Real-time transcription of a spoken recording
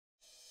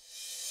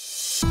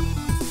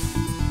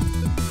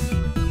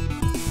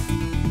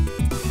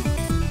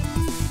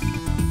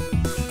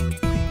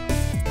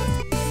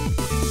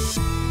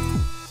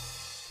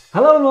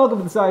Hello and welcome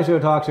to the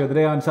SciShow Talk Show, the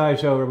day on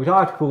SciShow where we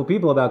talk to cool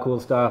people about cool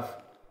stuff.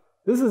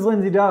 This is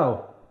Lindsey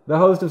Doe, the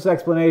host of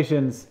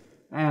Sexplanations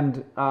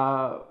and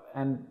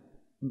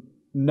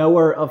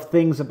knower of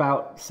things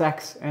about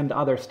sex and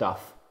other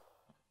stuff.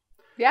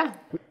 Yeah.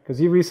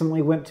 Because you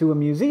recently went to a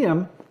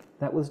museum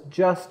that was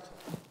just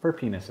for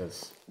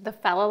penises. The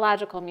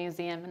Phallological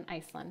Museum in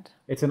Iceland.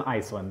 It's in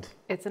Iceland.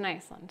 It's in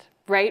Iceland,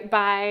 right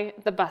by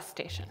the bus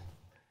station.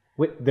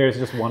 Wait, there's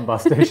just one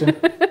bus station?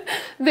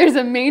 There's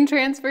a main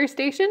transfer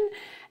station,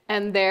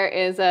 and there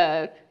is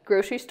a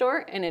grocery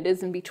store, and it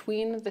is in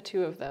between the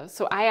two of those.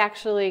 So I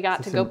actually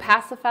got to go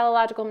past the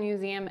Phallological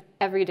Museum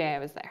every day I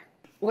was there.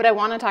 What I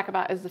want to talk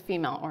about is the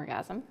female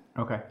orgasm.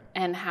 Okay.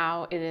 And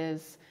how it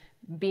is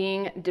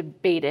being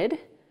debated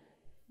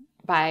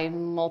by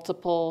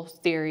multiple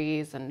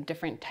theories and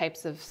different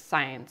types of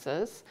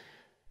sciences,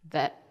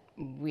 that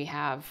we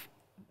have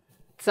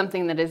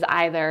something that is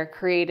either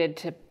created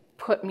to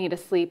put me to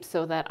sleep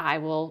so that I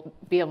will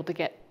be able to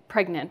get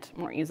pregnant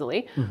more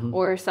easily,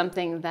 or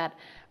something that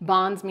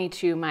bonds me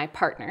to my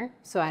partner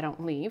so I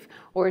don't leave,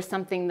 or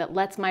something that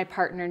lets my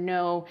partner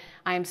know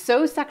I'm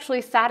so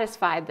sexually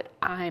satisfied that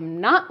I'm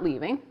not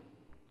leaving.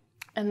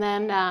 And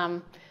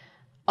then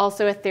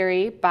also a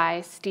theory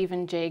by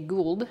Stephen Jay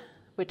Gould,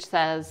 which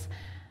says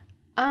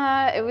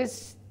it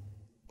was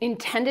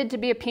intended to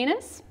be a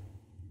penis,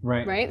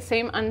 right?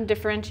 Same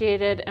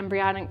undifferentiated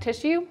embryonic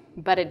tissue,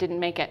 but it didn't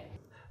make it.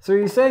 So are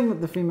you saying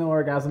that the female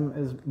orgasm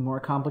is more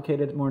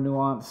complicated, more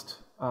nuanced,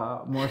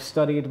 more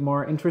studied,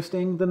 more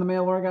interesting than the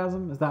male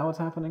orgasm? Is that what's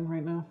happening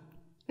right now?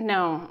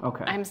 No.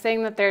 Okay. I'm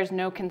saying that there's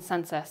no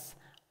consensus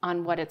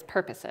on what its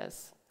purpose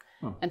is.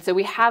 Oh. And so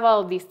we have all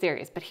of these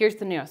theories, but here's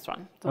the newest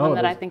one, the one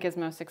that I think is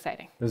most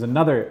exciting. There's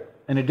another,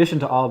 in addition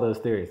to all those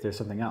theories, there's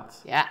something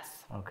else.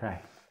 Yes. Okay.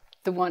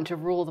 The one to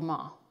rule them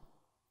all.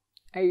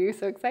 Are you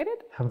so excited?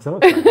 I'm so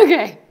excited.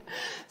 Okay.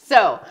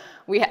 So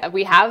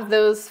we have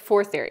those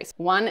four theories.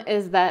 One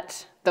is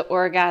that the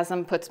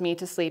orgasm puts me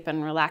to sleep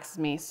and relaxes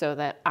me so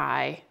that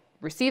I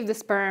receive the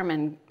sperm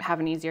and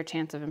have an easier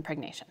chance of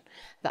impregnation.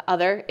 The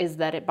other is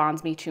that it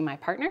bonds me to my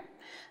partner.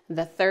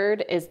 The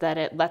third is that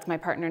it lets my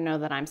partner know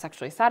that I'm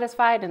sexually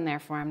satisfied and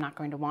therefore I'm not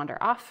going to wander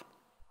off.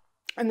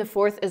 And the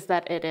fourth is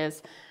that it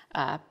is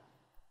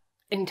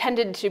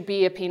intended to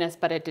be a penis,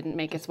 but it didn't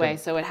make its way,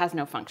 so it has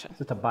no function.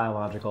 It's a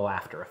biological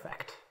after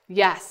effect.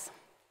 Yes.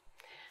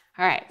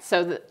 All right,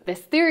 so this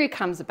theory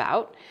comes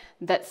about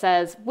that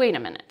says, wait a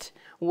minute.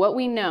 What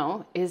we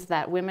know is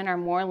that women are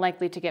more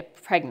likely to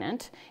get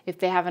pregnant if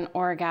they have an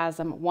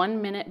orgasm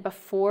 1 minute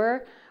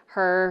before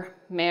her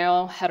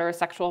male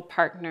heterosexual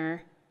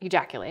partner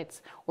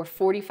ejaculates, or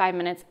 45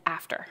 minutes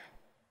after.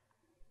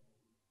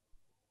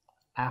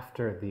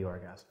 After the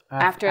orgasm?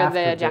 After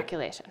the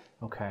ejaculation.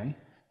 Okay.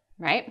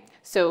 Right?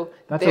 So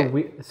that's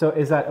so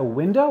is that a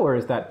window or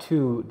is that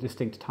two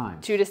distinct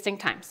times? Two distinct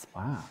times.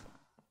 Wow.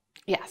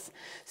 Yes.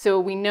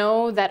 So we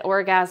know that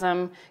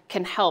orgasm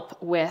can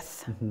help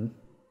with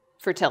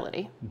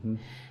fertility.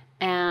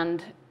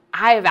 And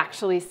I have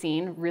actually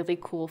seen really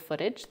cool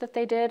footage that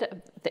they did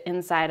of the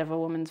inside of a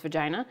woman's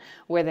vagina,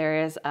 where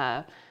there is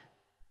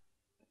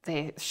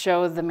they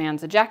show the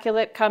man's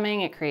ejaculate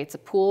coming. It creates a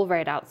pool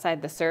right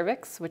outside the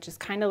cervix, which is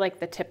kind of like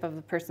the tip of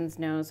the person's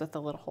nose with a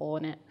little hole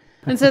in it.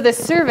 And so the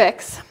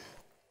cervix,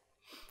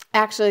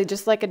 actually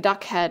just like a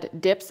duck head,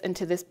 dips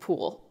into this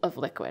pool of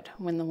liquid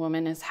when the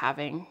woman is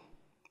having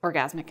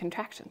orgasmic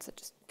contractions. It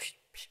just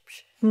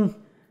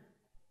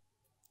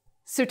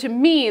So to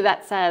me,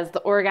 that says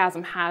the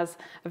orgasm has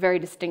a very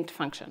distinct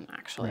function,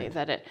 actually,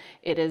 that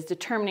it is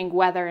determining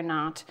whether or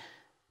not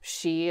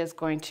she is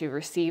going to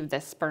receive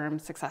this sperm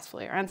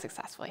successfully or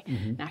unsuccessfully.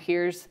 Now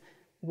here's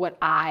what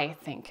I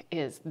think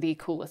is the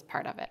coolest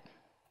part of it.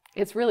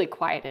 It's really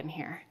quiet in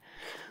here.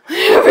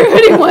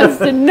 Everybody wants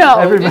to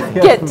know. Just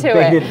get to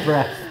it.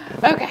 Breath.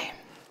 Okay.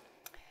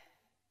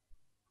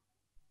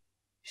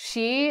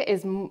 She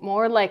is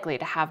more likely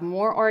to have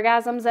more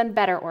orgasms and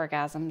better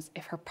orgasms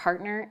if her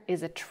partner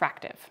is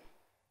attractive.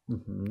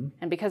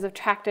 And because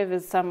attractive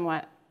is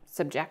somewhat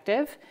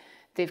subjective,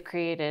 they've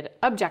created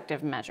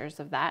objective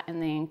measures of that,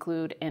 and they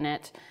include in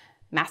it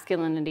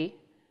masculinity,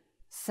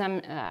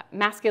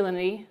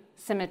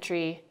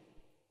 symmetry,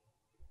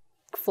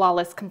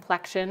 flawless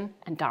complexion,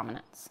 and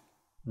dominance.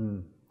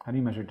 How do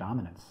you measure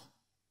dominance?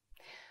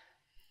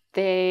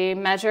 They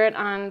measure it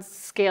on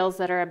scales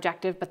that are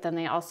objective, but then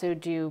they also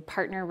do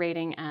partner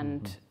rating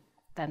and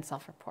then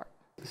self-report.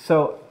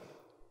 So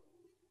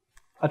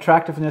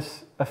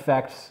attractiveness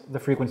affects the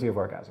frequency of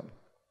orgasm.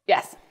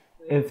 Yes.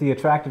 If the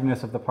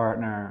attractiveness of the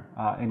partner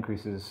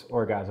increases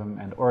orgasm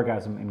and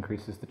orgasm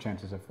increases the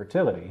chances of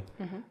fertility,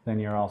 then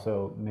you're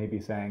also maybe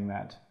saying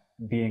that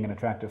being an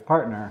attractive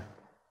partner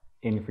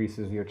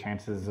increases your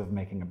chances of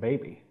making a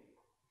baby.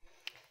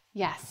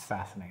 Yes. It's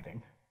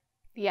fascinating.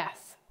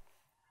 Yes.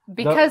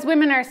 Because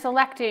women are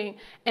selecting,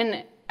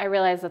 and I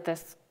realize that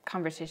this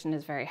conversation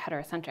is very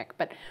heterocentric,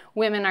 but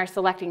women are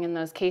selecting in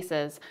those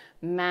cases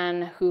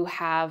men who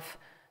have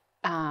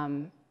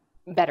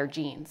better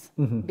genes,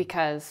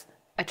 because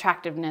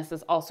attractiveness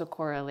is also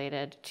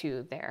correlated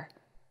to their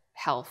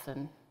health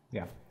and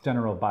Yeah,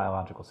 general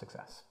biological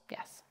success.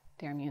 Yes,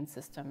 their immune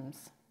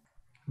systems.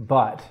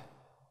 But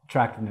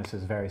attractiveness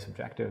is very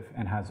subjective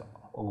and has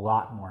a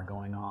lot more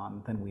going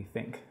on than we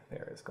think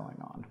there is going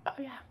on. Oh,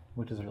 yeah.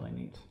 Which is really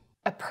neat.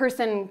 A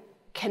person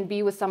can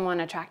be with someone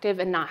attractive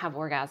and not have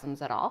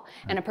orgasms at all.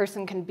 Right. And a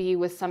person can be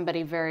with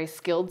somebody very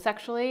skilled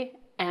sexually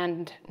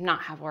and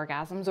not have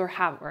orgasms, or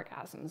have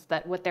orgasms.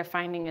 That what they're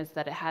finding is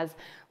that it has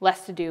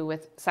less to do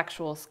with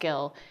sexual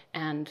skill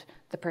and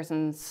the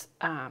person's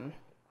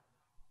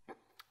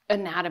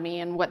anatomy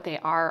and what they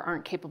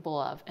aren't capable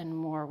of, and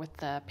more with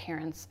the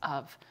appearance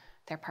of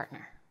their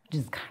partner.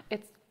 Which is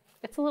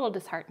it's a little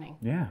disheartening.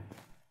 Yeah.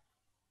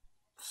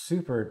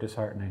 Super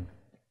disheartening.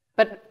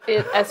 But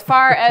as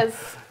far as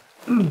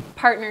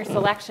partner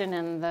selection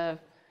and the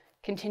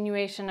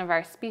continuation of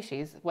our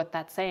species, what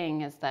that's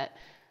saying is that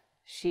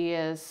she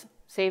is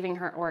saving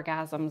her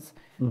orgasms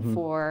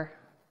for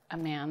a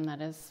man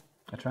that is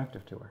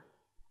attractive to her.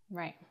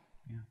 Right.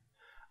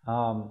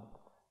 Yeah.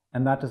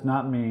 And that does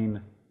not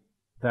mean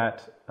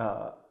that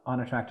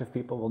unattractive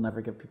people will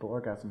never give people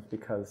orgasms,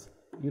 because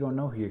you don't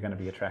know who you're going to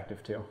be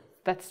attractive to.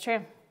 That's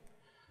true.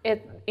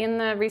 In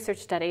the research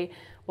study,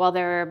 while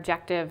there are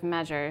objective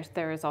measures,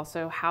 there is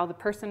also how the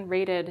person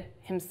rated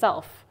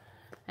himself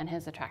and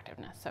his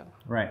attractiveness. So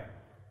right.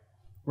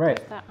 There's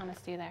that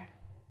honesty there.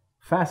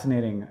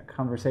 Fascinating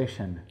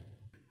conversation.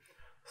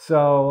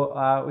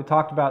 So we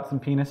talked about some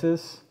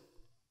penises.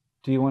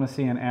 Do you want to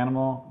see an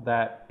animal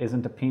that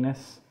isn't a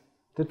penis?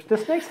 Do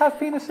snakes have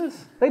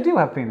penises? They do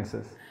have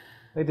penises.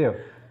 They do.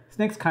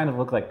 Snakes kind of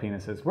look like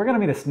penises. We're going to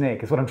meet a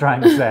snake, is what I'm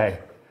trying to say.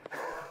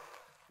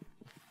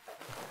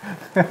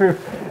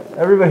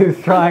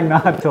 Everybody's trying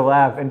not to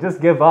laugh, and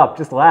just give up.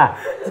 Just laugh.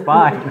 It's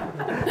fine.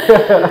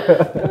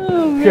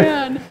 Oh,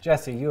 man.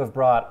 Jessi, you have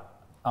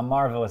brought a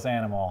marvelous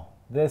animal.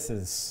 This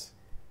is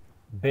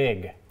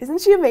big.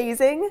 Isn't she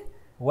amazing?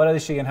 What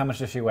is she, and how much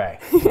does she weigh?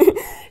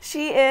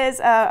 She is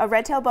a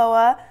red-tailed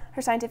boa.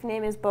 Her scientific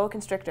name is Boa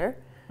Constrictor.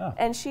 Oh.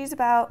 And she's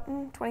about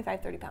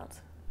 25, 30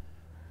 pounds.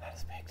 That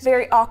is big.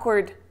 Very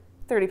awkward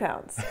 30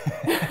 pounds.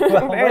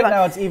 Well, right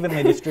now it's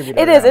evenly distributed.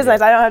 It is, isn't it?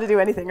 I don't have to do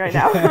anything right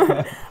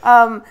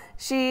now.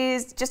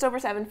 She's just over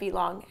 7 feet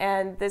long,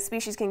 and the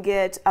species can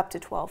get up to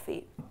 12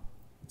 feet.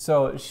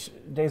 So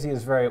Daisy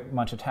is very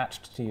much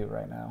attached to you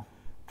right now.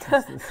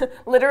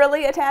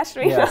 Literally attached to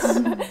me. Yes.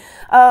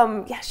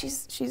 Yeah,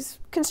 she's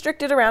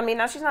constricted around me.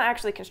 Now she's not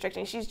actually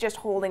constricting, she's just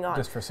holding on.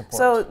 Just for support.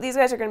 So these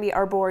guys are going to be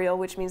arboreal,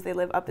 which means they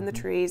live up in the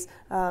trees.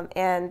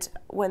 And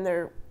when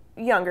they're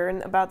younger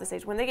and about this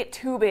age, when they get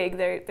too big,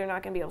 they're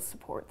not going to be able to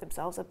support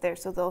themselves up there,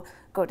 so they'll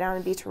go down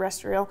and be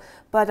terrestrial.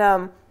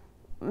 But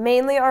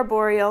mainly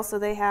arboreal, so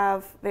they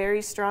have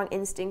very strong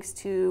instincts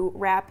to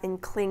wrap and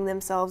cling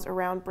themselves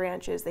around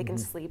branches. They can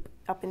sleep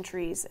up in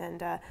trees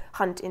and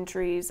hunt in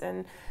trees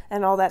and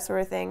all that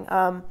sort of thing.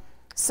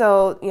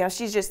 So, you know,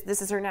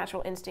 this is her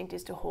natural instinct,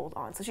 is to hold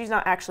on. So she's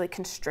not actually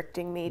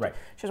constricting me. Right.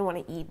 She doesn't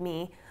want to eat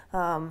me.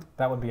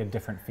 That would be a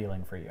different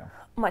feeling for you.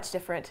 Much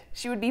different.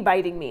 She would be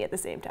biting me at the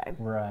same time.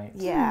 Right.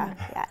 Yeah,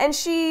 yeah. And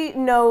she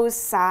knows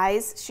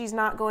size. She's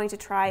not going to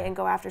try and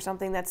go after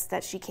something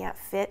that she can't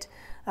fit.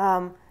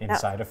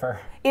 Inside of her?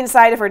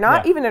 Inside of her,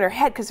 not even in her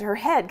head, because her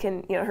head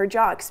can, her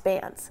jaw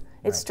expands.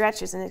 It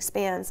stretches and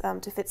expands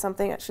to fit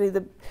something actually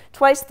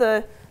twice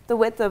the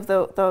width of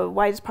the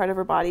widest part of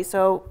her body.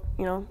 So,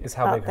 is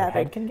how big her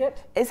head can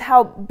get? Is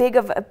how big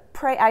of a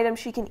prey item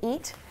she can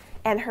eat,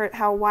 and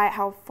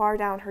how far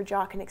down her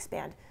jaw can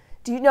expand.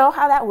 Do you know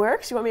how that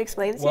works? You want me to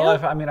explain it to you?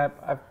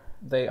 Well,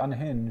 they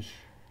unhinge,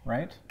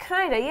 right?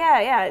 Kinda,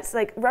 yeah. It's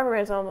like rubber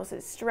bands almost.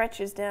 It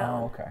stretches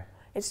down. Oh, okay.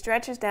 It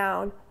stretches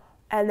down,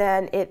 and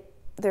then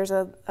there's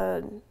a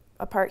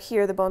part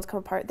here, the bones come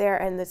apart there,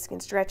 and the skin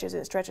stretches,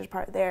 and it stretches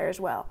apart there as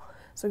well.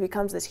 So it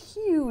becomes this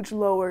huge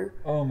lower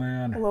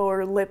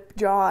lip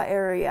jaw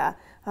area,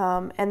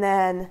 and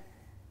then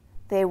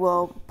they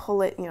will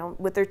pull it,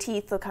 with their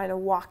teeth. They'll kind of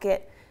walk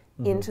it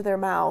into their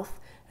mouth,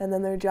 and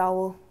then their jaw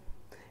will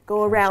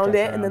go around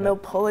it, and then they'll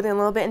pull it in a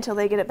little bit until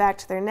they get it back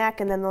to their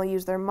neck, and then they'll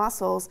use their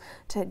muscles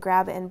to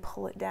grab it and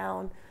pull it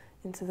down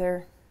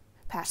into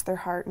past their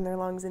heart and their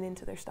lungs and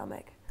into their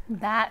stomach.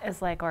 That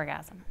is like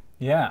orgasm.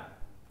 Yeah.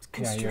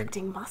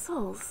 Constricting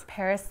muscles.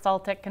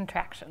 Peristaltic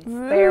contractions.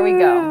 Ooh. There we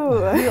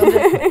go.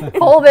 We'll just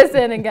pull this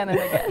in again and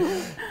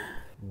again.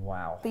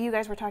 Wow. But you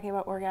guys were talking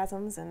about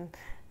orgasms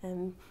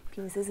and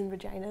penises and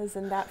vaginas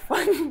and that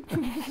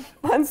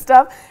fun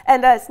stuff.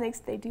 And snakes,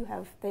 they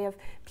have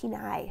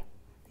peni.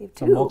 They have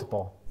two. So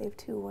multiple. They have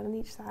two, one on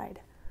each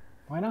side.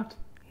 Why not?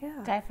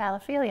 Yeah.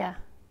 Diphallophilia.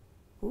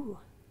 Ooh.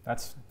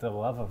 That's the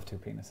love of two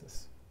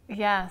penises.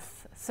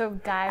 Yes. So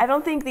I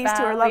don't think these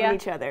two are loving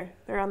each other.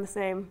 They're on the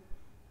same.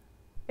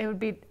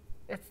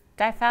 It's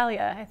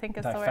diphallia, I think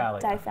is the word.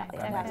 Diphallia.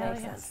 That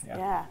makes sense.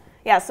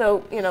 Yeah.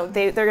 So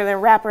they're going to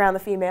wrap around the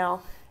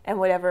female, and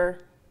whatever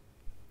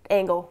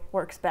angle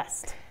works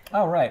best.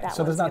 Oh, right.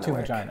 So there's not two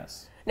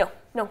vaginas.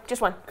 No,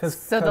 just one.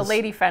 So the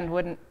lady friend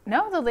wouldn't.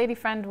 No, the lady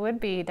friend would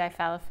be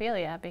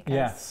diphallophilia because.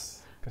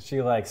 Yes, because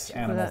she likes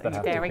animals that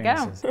have two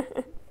penises. There we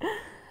go.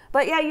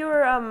 But yeah, you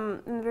were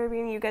in the very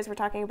beginning. You guys were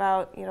talking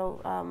about,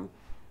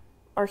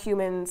 are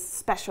humans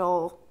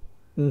special?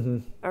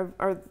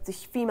 Are the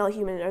female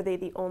human, are they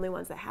the only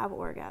ones that have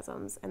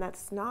orgasms? And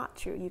that's not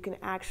true. You can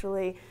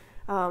actually,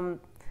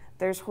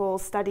 there's whole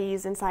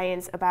studies in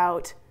science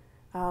about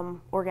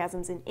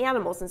orgasms in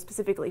animals, and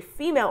specifically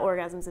female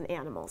orgasms in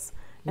animals.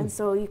 And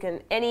so you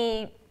can,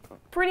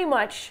 pretty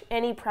much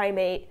any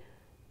primate,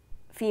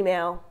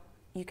 female,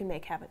 you can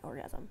make have an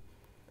orgasm.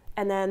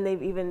 And then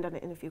they've even done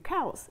it in a few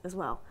cows as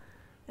well.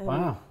 And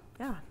wow.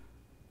 Yeah,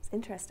 it's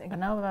interesting.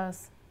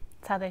 Bonobos.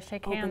 That's how they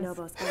shake hands.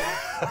 Bonobos.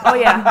 Oh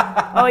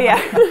yeah. Oh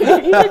yeah.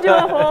 You should do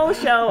a whole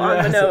show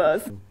on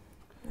bonobos.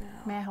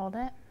 May I hold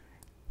it?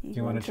 Do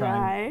you want to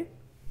try?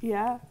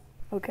 Yeah.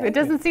 Okay. It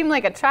doesn't seem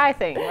like a try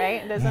thing,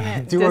 right? Doesn't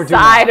it do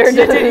decide or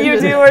do you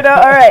do or no?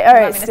 All right. All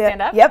right. Want me to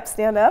stand up? Yep.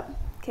 Stand up.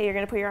 Okay. You're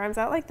gonna put your arms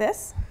out like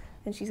this,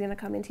 and she's gonna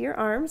come into your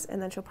arms,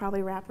 and then she'll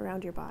probably wrap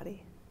around your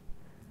body.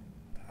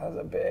 That was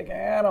a big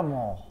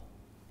animal.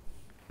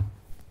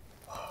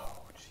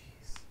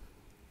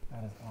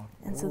 That is awesome.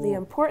 And so the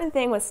important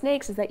thing with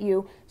snakes is that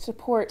you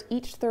support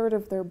each third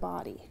of their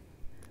body.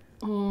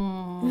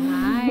 Oh,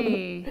 hi. So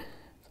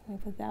I'm going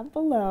to put that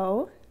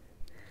below.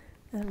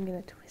 And I'm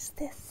going to twist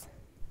this.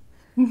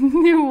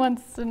 He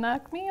wants to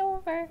knock me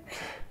over.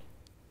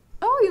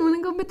 Oh, you want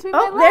to go between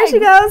my legs? There she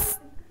goes.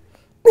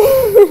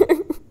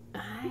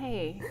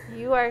 Hi.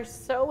 You are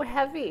so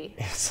heavy.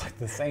 It's like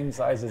the same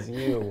size as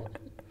you.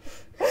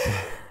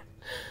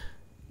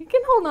 You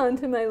can hold on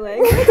to my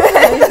leg.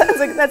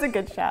 That's a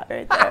good shot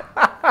right there.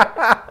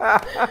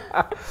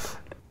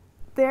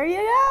 There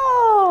you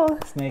go.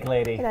 Snake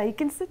lady. Now you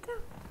can sit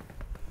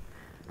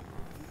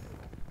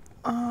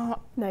down.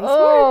 Nice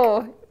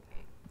work. work.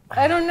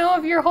 I don't know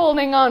if you're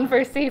holding on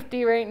for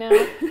safety right now.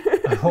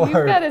 You've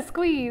got to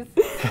squeeze.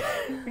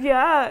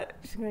 Yeah.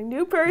 She's a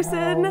new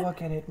person. Oh,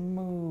 look at it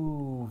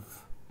move.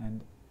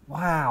 And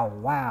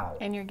wow.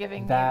 And you're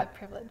giving me the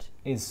privilege.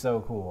 Is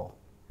so cool.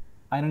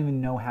 I don't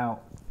even know how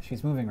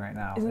she's moving right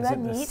now. Isn't that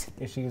neat?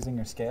 Is she using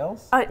her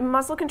scales?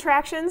 Muscle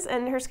contractions,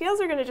 and her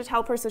scales are going to just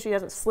help her so she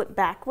doesn't slip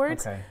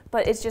backwards. Okay.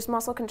 But it's just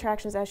muscle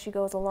contractions as she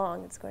goes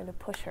along. It's going to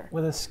push her.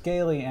 With a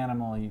scaly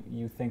animal,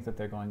 you think that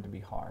they're going to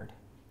be hard.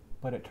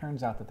 But it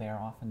turns out that they are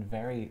often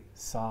very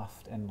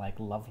soft and like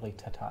lovely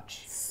to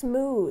touch.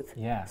 Smooth.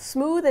 Yeah.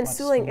 Smooth and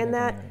soothing, and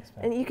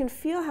and you can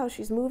feel how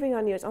she's moving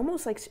on you. It's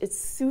almost like it's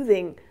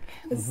soothing.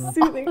 It's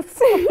soothing.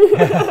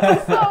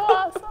 So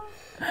awesome.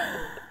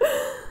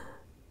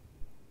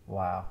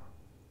 Wow.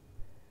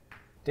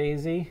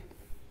 Daisy,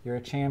 you're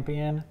a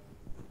champion.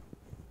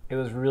 It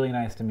was really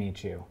nice to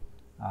meet you.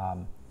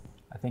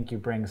 I think you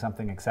bring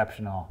something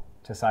exceptional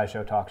to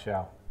SciShow Talk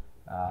Show,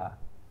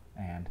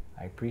 and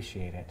I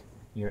appreciate it.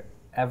 Your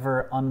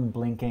ever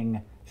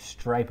unblinking,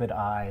 striped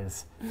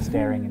eyes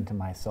staring into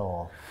my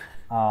soul.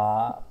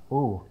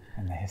 Ooh,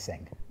 and the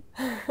hissing.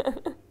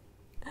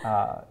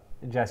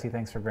 Jessi,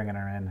 thanks for bringing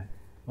her in.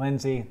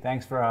 Lindsey,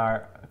 thanks for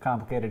our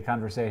complicated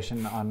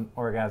conversation on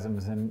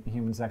orgasms and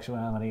human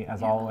sexuality,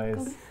 as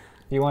always. If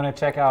you want to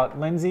check out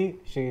Lindsey,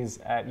 she's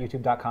at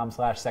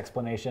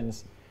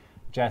youtube.com/sexplanations.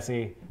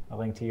 Jessi, a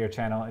link to your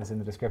channel is in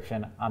the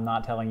description. I'm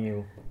not telling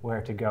you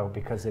where to go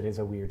because it is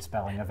a weird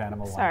spelling of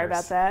animal wonders. Sorry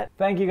about that.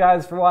 Thank you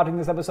guys for watching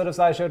this episode of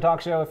SciShow Talk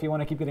Show. If you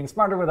want to keep getting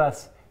smarter with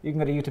us, you can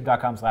go to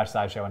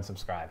youtube.com/scishow and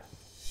subscribe.